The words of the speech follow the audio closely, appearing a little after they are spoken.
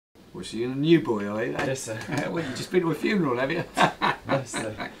What's you a new boy, are you? Yes, sir. Well, you just been to a funeral, have you? No,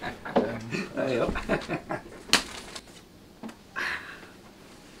 sir. There you are.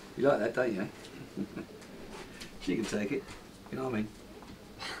 You like that, don't you? She can take it. You know what I mean?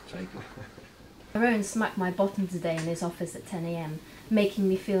 Take it. Tyrone smacked my bottom today in his office at 10 AM, making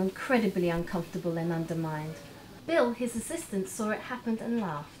me feel incredibly uncomfortable and undermined. Bill, his assistant, saw it happen and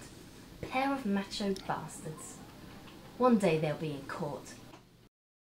laughed. Pair of macho bastards. One day they'll be in court.